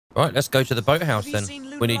Right, let's go to the boathouse then.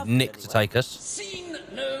 We need Nick to take us. Seen,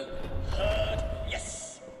 no, heard,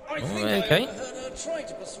 yes. I Oh, think okay. I overheard her try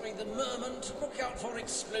to persuade the merman to look out for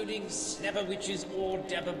exploding snapper witches or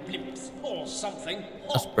dabber blimps or something.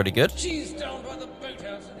 That's pretty good. She's down by the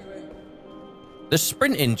boathouse anyway. The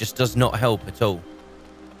sprinting just does not help at all.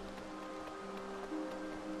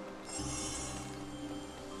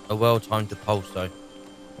 A well-timed Depulso.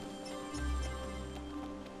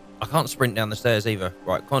 I can't sprint down the stairs either.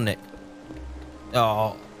 Right, come on, Nick.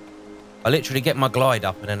 Oh, I literally get my glide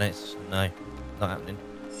up and then it's... No, not happening.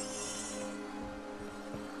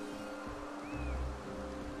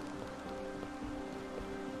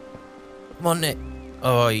 Come on, Nick.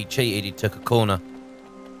 Oh, he cheated. He took a corner.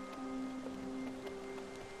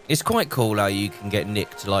 It's quite cool how you can get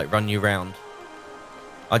Nick to, like, run you round.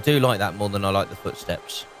 I do like that more than I like the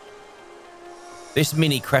footsteps. This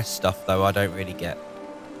mini crest stuff, though, I don't really get.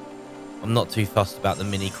 I'm not too fussed about the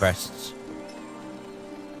mini crests.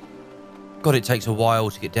 God, it takes a while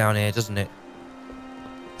to get down here, doesn't it?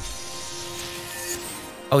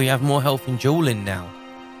 Oh, you have more health in dueling now.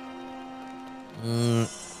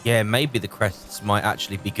 Yeah, maybe the crests might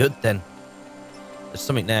actually be good then. There's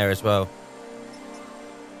something there as well.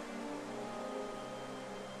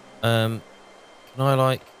 Can I,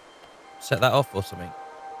 like, set that off or something?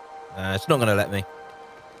 It's not going to let me.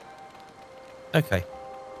 Okay.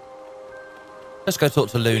 Let's go talk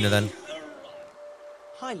to Luna then.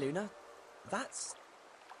 Hi, Luna. That's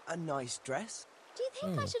a nice dress. Do you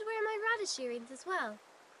think I should wear my radish earrings as well?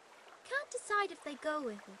 Can't decide if they go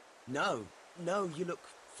with it. No, you look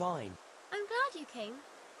fine. I'm glad you came.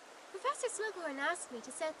 Professor Slughorn asked me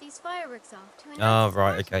to set these fireworks off to announce Oh, his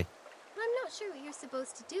right, party. okay. But I'm not sure what you're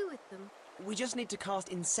supposed to do with them. We just need to cast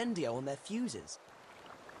Incendio on their fuses.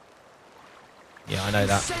 Yeah, I know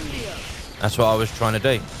that. Incendio! That's what I was trying to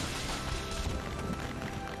do.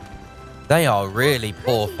 They are really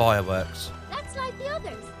poor Pretty. fireworks. Let's light the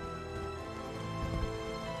others.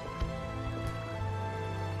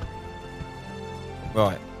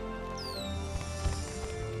 Right.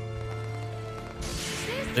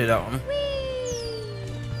 There's Do that one.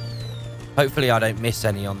 Whee! Hopefully I don't miss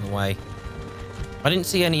any on the way. I didn't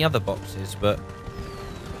see any other boxes, but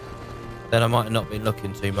then I might have not been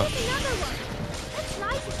looking too much. There's another one. Let's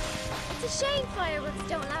light it. It's a shame fireworks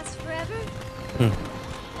don't last forever.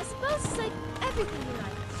 I suppose it's like everything you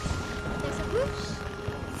like. There's a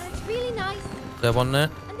whoosh, and it's really nice, Is there one there?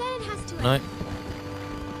 and then it has to No. end.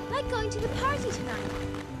 Like going to the party tonight.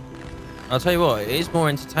 I'll tell you what, it is more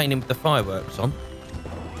entertaining with the fireworks on.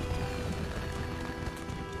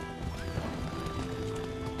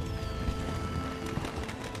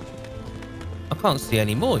 I can't see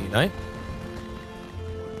any more, you know.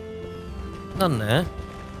 None there.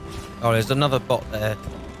 Oh, there's another bot there.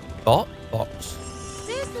 Bot? Box.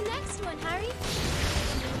 There's the next one, Harry.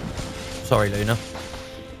 Sorry, Luna.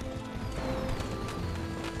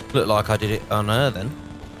 Looked like I did it on her then.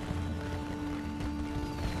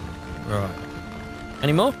 Right.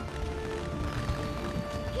 Any more?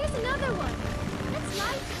 Here's another one. Let's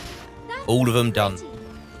light it. That's All of them done. pretty.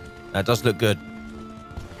 That does look good.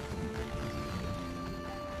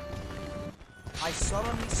 I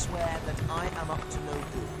solemnly swear that I am up to no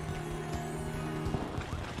good.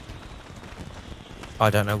 I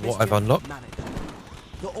don't know what I've Mr. unlocked. Manager,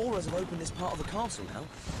 the auras have opened this part of the castle now.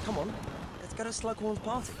 Come on, let's go to Slughorn's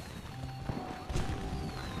party.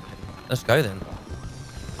 Let's go then.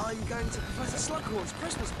 I'm going to Professor Slughorn's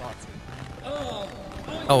Christmas party.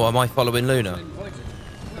 Oh, am I following Luna? Invited.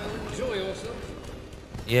 Well, enjoy yourself.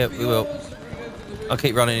 Yeah, we will. I'll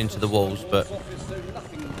keep running into the walls, but... Office, though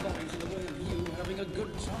nothing lies in the way of you having a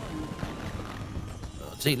good time.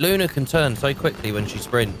 See, Luna can turn so quickly when she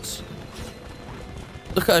sprints.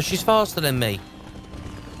 Look at her, she's faster than me.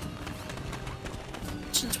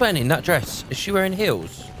 Since when in that dress? Is she wearing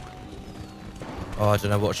heels? Oh, I don't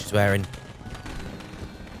know what she's wearing.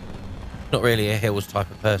 Not really a heels type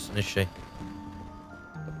of person, is she?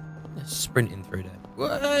 Sprinting through there.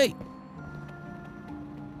 Wait!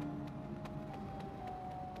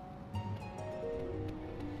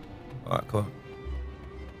 Alright, come on.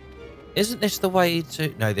 Isn't this the way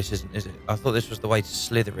to... No, this isn't, is it? I thought this was the way to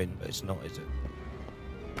Slytherin, but it's not, is it?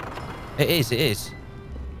 It is, it is.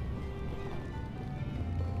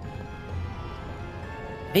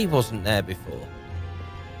 He wasn't there before.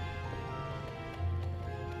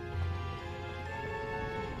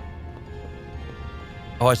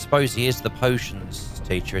 Oh, I suppose he is the potions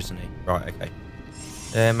teacher, isn't he? Right, okay.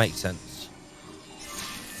 Yeah, makes sense.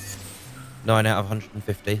 9 out of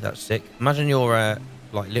 150, that's sick. Imagine your,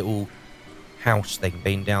 like, little house thing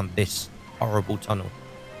being down this horrible tunnel.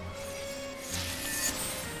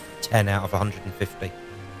 10 out of 150.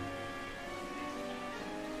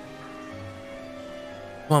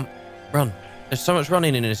 Come on, run. There's so much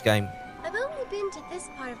running in this game. I've only been to this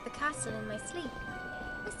part of the castle in my sleep.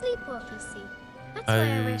 I sleepwalk, you see. That's why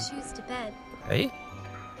I wear shoes to bed. Okay.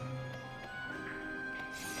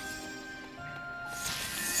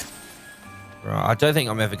 Right, I don't think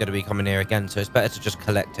I'm ever going to be coming here again, so it's better to just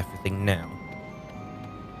collect everything now.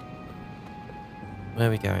 Where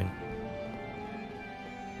are we going?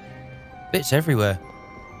 Bits everywhere.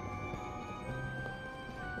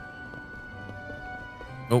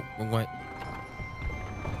 Oh, wrong way.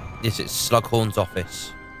 Yes, it's Slughorn's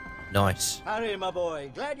office. Nice. Harry, my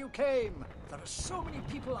boy, glad you came. There are so many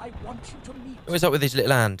people I want you to meet. What's up with his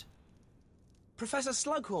little hand? Professor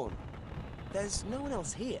Slughorn. There's no one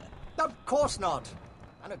else here. Of course not.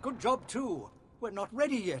 And a good job, too. We're not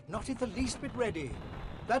ready yet, not in the least bit ready.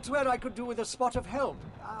 That's where I could do with a spot of help.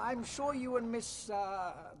 I'm sure you and Miss,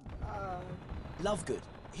 Lovegood.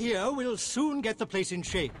 here will soon get the place in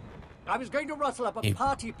shape. I was going to rustle up a You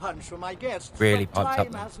party punch for my guests, really but piped up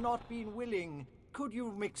time there. has not been willing. Could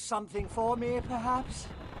you mix something for me, perhaps?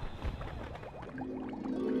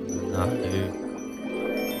 No.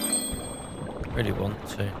 Really want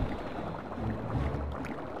to.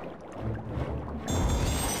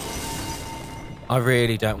 I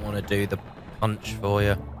really don't want to do the punch for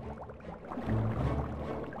you.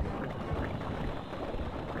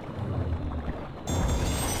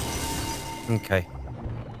 Okay.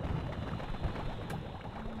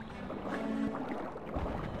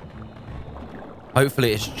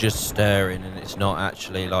 Hopefully it's just stirring and it's not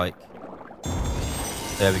actually like...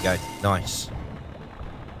 There we go. Nice.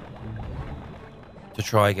 To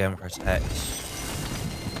try again, press X.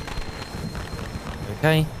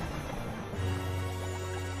 Okay.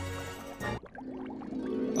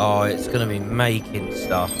 Oh, it's going to be making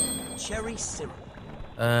stuff. Cherry syrup.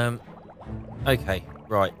 Okay,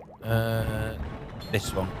 right.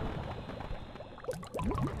 This one.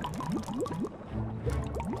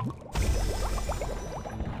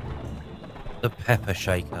 The pepper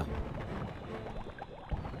shaker.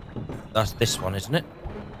 That's this one, isn't it?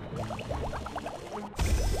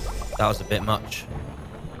 That was a bit much.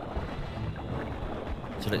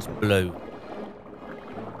 Till it's blue.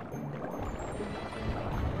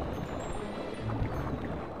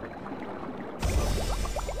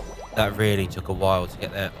 That really took a while to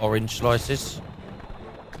get their orange slices.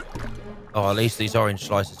 Oh, at least these orange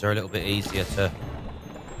slices are a little bit easier to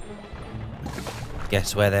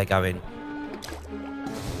guess where they're going.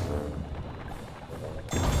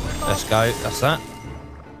 Let's go. That's that.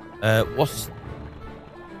 What's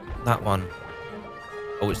that one?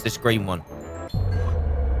 Oh, it's this green one.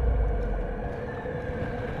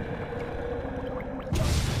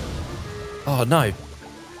 Oh, no.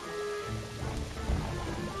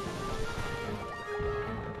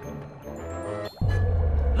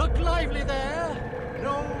 Look lively there.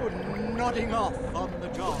 No nodding off on the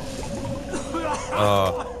job.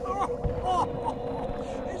 Oh.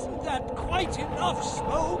 Isn't that quite enough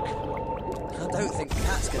smoke? I don't think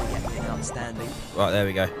that's going to get anything outstanding. Right, there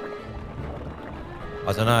we go.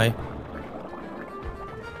 I don't know.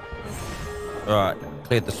 Right,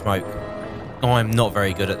 cleared the smoke. Oh, I'm not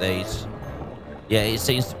very good at these. Yeah, it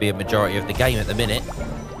seems to be a majority of the game at the minute.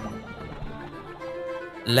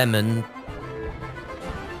 Lemon.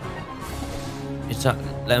 Is that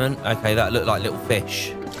lemon? Okay, that looked like little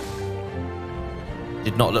fish.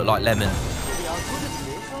 Did not look like lemon. Really are good at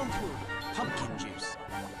this, aren't you? Pumpkin juice.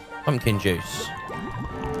 Pumpkin juice.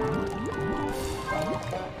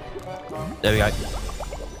 There we go.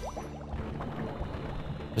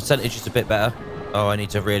 Percentage is a bit better. Oh, I need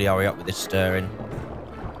to really hurry up with this stirring.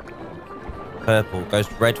 Purple.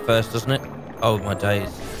 Goes red first, doesn't it? Oh, my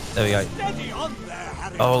days. There we go. Steady on there,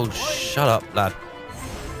 Harry. Oh, boy. shut up, lad.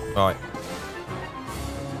 Right.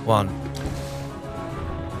 1,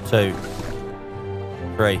 2,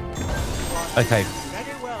 3. Okay.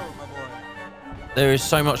 Very well, my boy. There is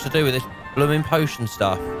so much to do with this blooming potion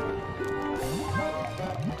stuff.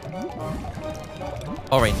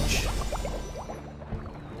 Orange.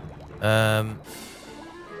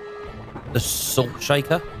 The salt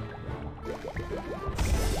shaker.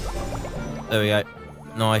 There we go.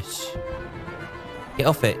 Nice. Get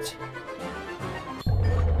off it.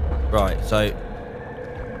 Right, so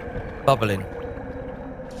bubbling.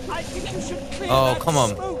 I think you should clear Oh, that come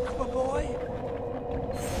on. smoke, my boy.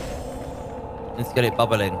 Let's get it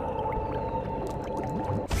bubbling.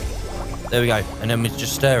 There we go. And then we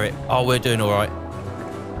just stir it. Oh, we're doing all right.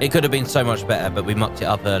 It could have been so much better, but we mucked it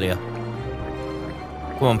up earlier.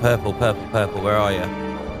 Come on, purple, purple, purple. Where are you?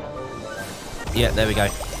 Yeah, there we go.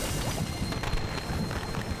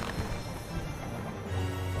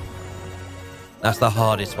 That's the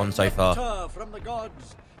hardest one so far. Nectar from the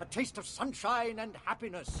gods, a taste of sunshine and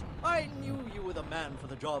happiness. I knew you were the man for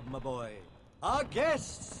the job, my boy. Our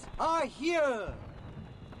guests are here.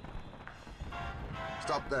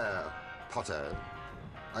 Stop there, Potter.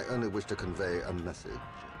 I only wish to convey a message.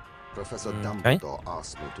 Professor Dumbledore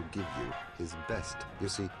asked me to give you his best. You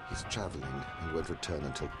see, he's traveling and won't return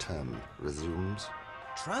until term resumes.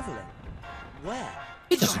 Travelling? Where?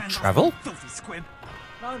 He doesn't travel. Filthy squib.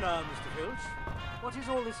 Now, Mr. Filch. What is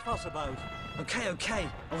all this fuss about? Okay.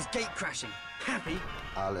 I was gate crashing. Happy?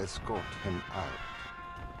 I'll escort him out.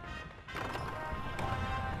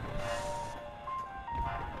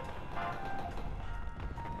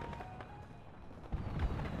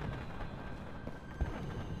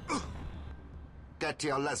 Get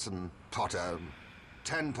your lesson, Potter.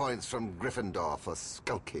 10 points from Gryffindor for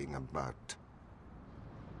skulking about.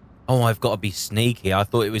 Oh, I've got to be sneaky. I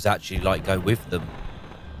thought it was actually like go with them.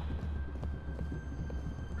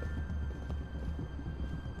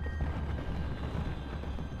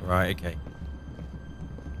 Right, okay.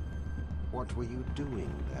 What were you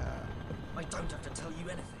doing there? I don't have to tell you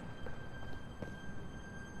anything.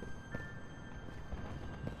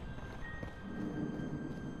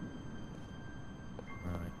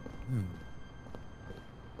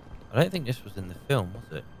 I don't think this was in the film,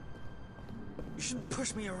 was it? You shouldn't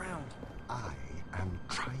push me around. I am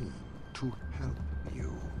trying to help you.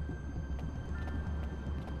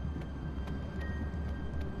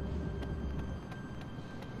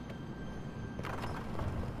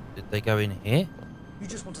 Did they go in here? You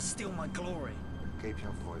just want to steal my glory. Keep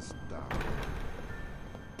your voice down.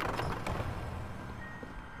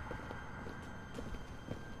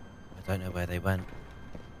 I don't know where they went.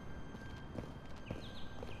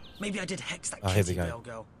 Maybe I did hex that Oh, here we kitty go. bell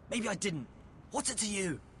girl. Maybe I didn't. What's it to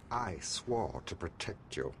you? I swore to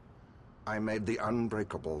protect you. I made the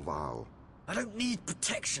unbreakable vow. I don't need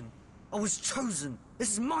protection. I was chosen.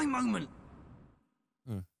 This is my moment.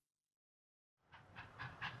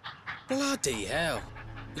 Bloody hell.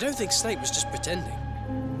 You don't think Snape was just pretending?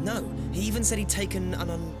 No, he even said he'd taken an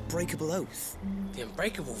unbreakable oath. The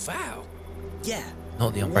unbreakable vow? Yeah.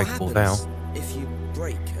 Not the What unbreakable vow. happens if you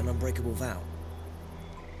break an unbreakable vow?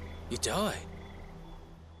 You die.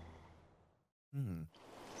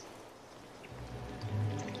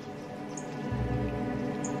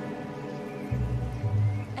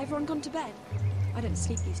 Everyone gone to bed? I don't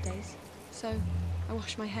sleep these days, so I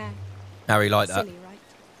wash my hair. Harry like that. Silly, right?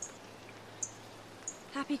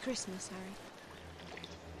 Happy Christmas, Harry.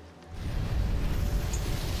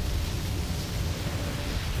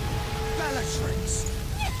 Bellatrix!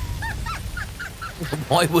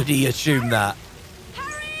 Why would he assume that?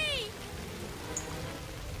 Harry!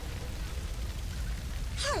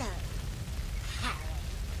 Hello.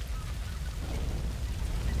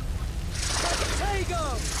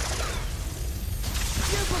 Protego!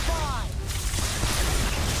 Stupefy!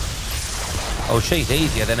 Oh, she's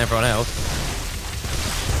easier than everyone else.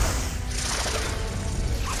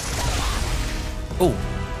 Oh,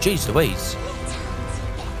 jeez Louise.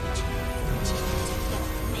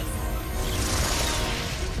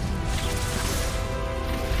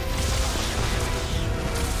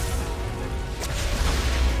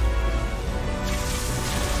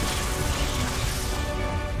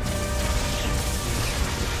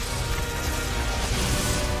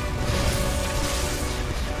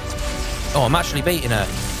 Oh, I'm actually beating her.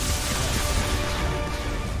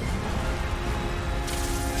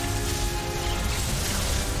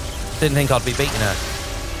 Didn't think I'd be beating her.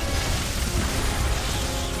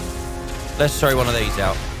 Let's throw one of these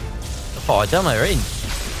out. Oh, I done her in.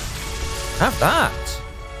 Have that.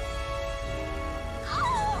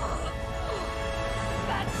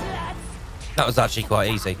 That was actually quite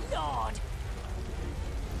easy. Lord!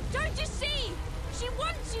 Don't you see? She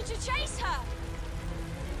wants you to chase her.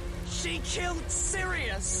 She killed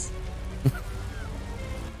Sirius!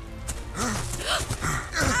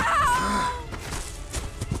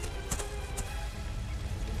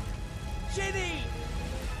 Ginny!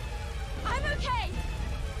 I'm okay.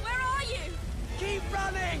 Where are you? Keep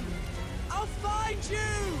running! I'll find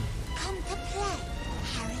you! Come to play,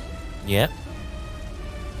 Harry. Yeah.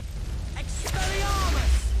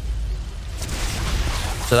 Expelliarmus!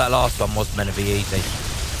 So that last one was meant to be easy.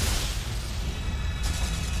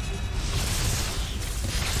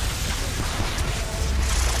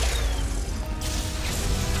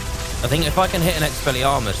 I think if I can hit an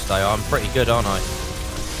Expelliarmus though, I'm pretty good, aren't I?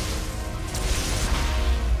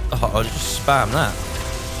 Oh, I'll just spam that.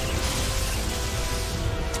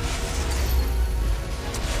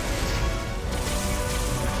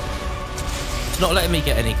 It's not letting me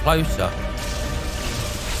get any closer.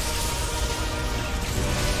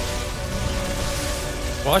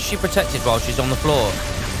 Why is she protected while she's on the floor?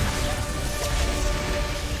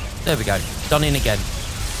 There we go. Done in again.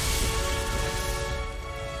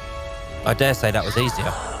 I dare say that was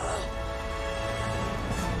easier.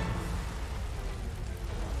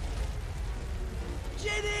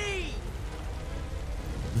 Ginny!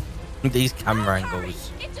 These camera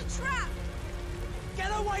angles. It's a trap!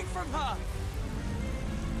 Get away from her!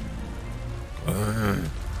 Mm.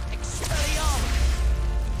 Expelliarmus!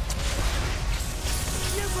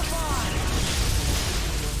 Stupefy!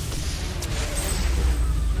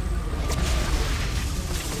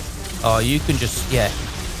 Oh, you can just, yeah.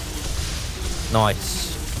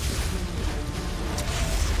 Nice.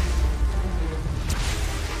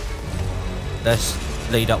 Let's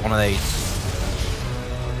lead up one of these.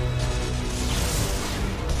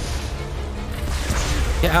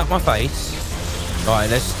 Get out my face. Right,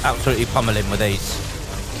 let's absolutely pummel him with these.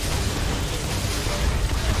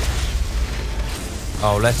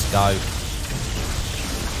 Oh, let's go.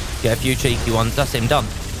 Get a few cheeky ones. That's him done.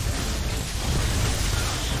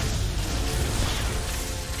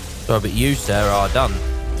 Sorry, but you, sir, are done.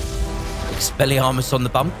 Expelliarmus on the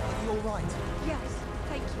bum. Are you all right? Yes,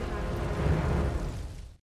 thank you, Harry.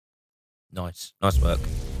 Nice. Nice work.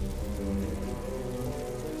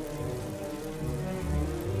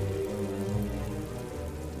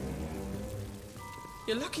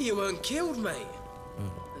 You're lucky you weren't killed, mate. And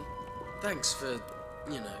thanks for,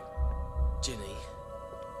 you know, Ginny.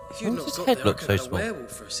 If you'd Why does not his head got there, I look could so have a small?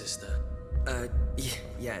 werewolf for a sister.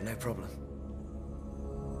 Yeah, no problem.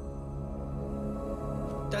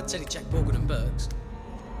 Dad said he checked Morgan and Burke's.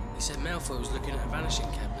 He said Malfoy was looking at a vanishing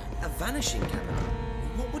cabinet. A vanishing cabinet?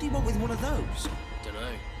 What would he want with one of those?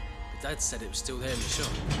 Dunno. But Dad said it was still there in the shop.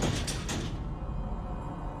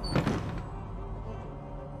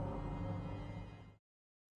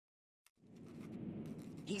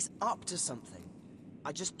 He's up to something.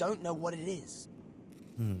 I just don't know what it is.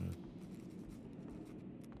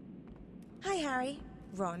 Hi, Harry.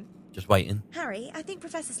 Ron. Just waiting. Harry, I think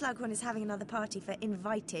Professor Slughorn is having another party for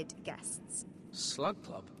invited guests. Slug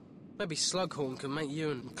Club? Maybe Slughorn can make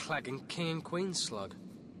you and Clagging King and Queen slug.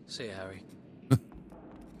 See you, Harry.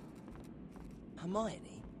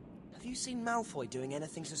 Hermione, have you seen Malfoy doing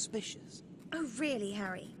anything suspicious? Oh, really,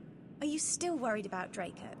 Harry? Are you still worried about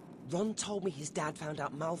Draco? Ron told me his dad found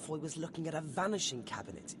out Malfoy was looking at a vanishing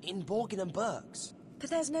cabinet in Morgan and Burke's. But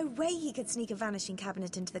there's no way he could sneak a vanishing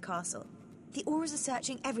cabinet into the castle. The Aurors are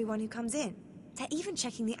searching everyone who comes in. They're even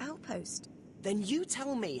checking the outpost. Then you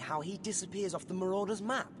tell me how he disappears off the Marauders'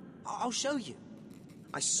 map. I'll show you.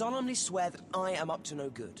 I solemnly swear that I am up to no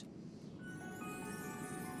good.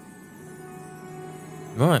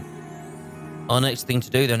 Right. Our next thing to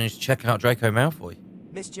do then is check out Draco Malfoy.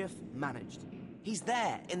 Mischief managed. He's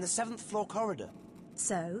there, in the 7th floor corridor.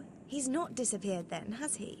 So, he's not disappeared then,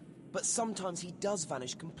 has he? But sometimes he does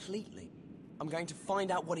vanish completely. I'm going to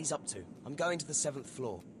find out what he's up to. I'm going to the 7th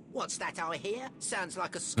floor. What's that I hear? Sounds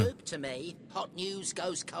like a scoop to me. Hot news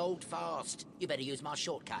goes cold fast. You better use my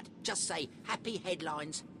shortcut. Just say happy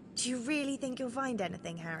headlines. Do you really think you'll find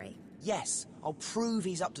anything, Harry? Yes, I'll prove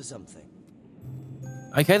he's up to something.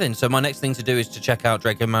 Okay then, so my next thing to do is to check out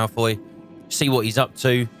Draco Malfoy, see what he's up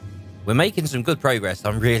to. We're making some good progress.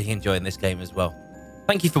 I'm really enjoying this game as well.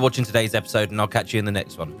 Thank you for watching today's episode, and I'll catch you in the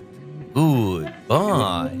next one.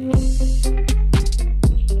 Goodbye.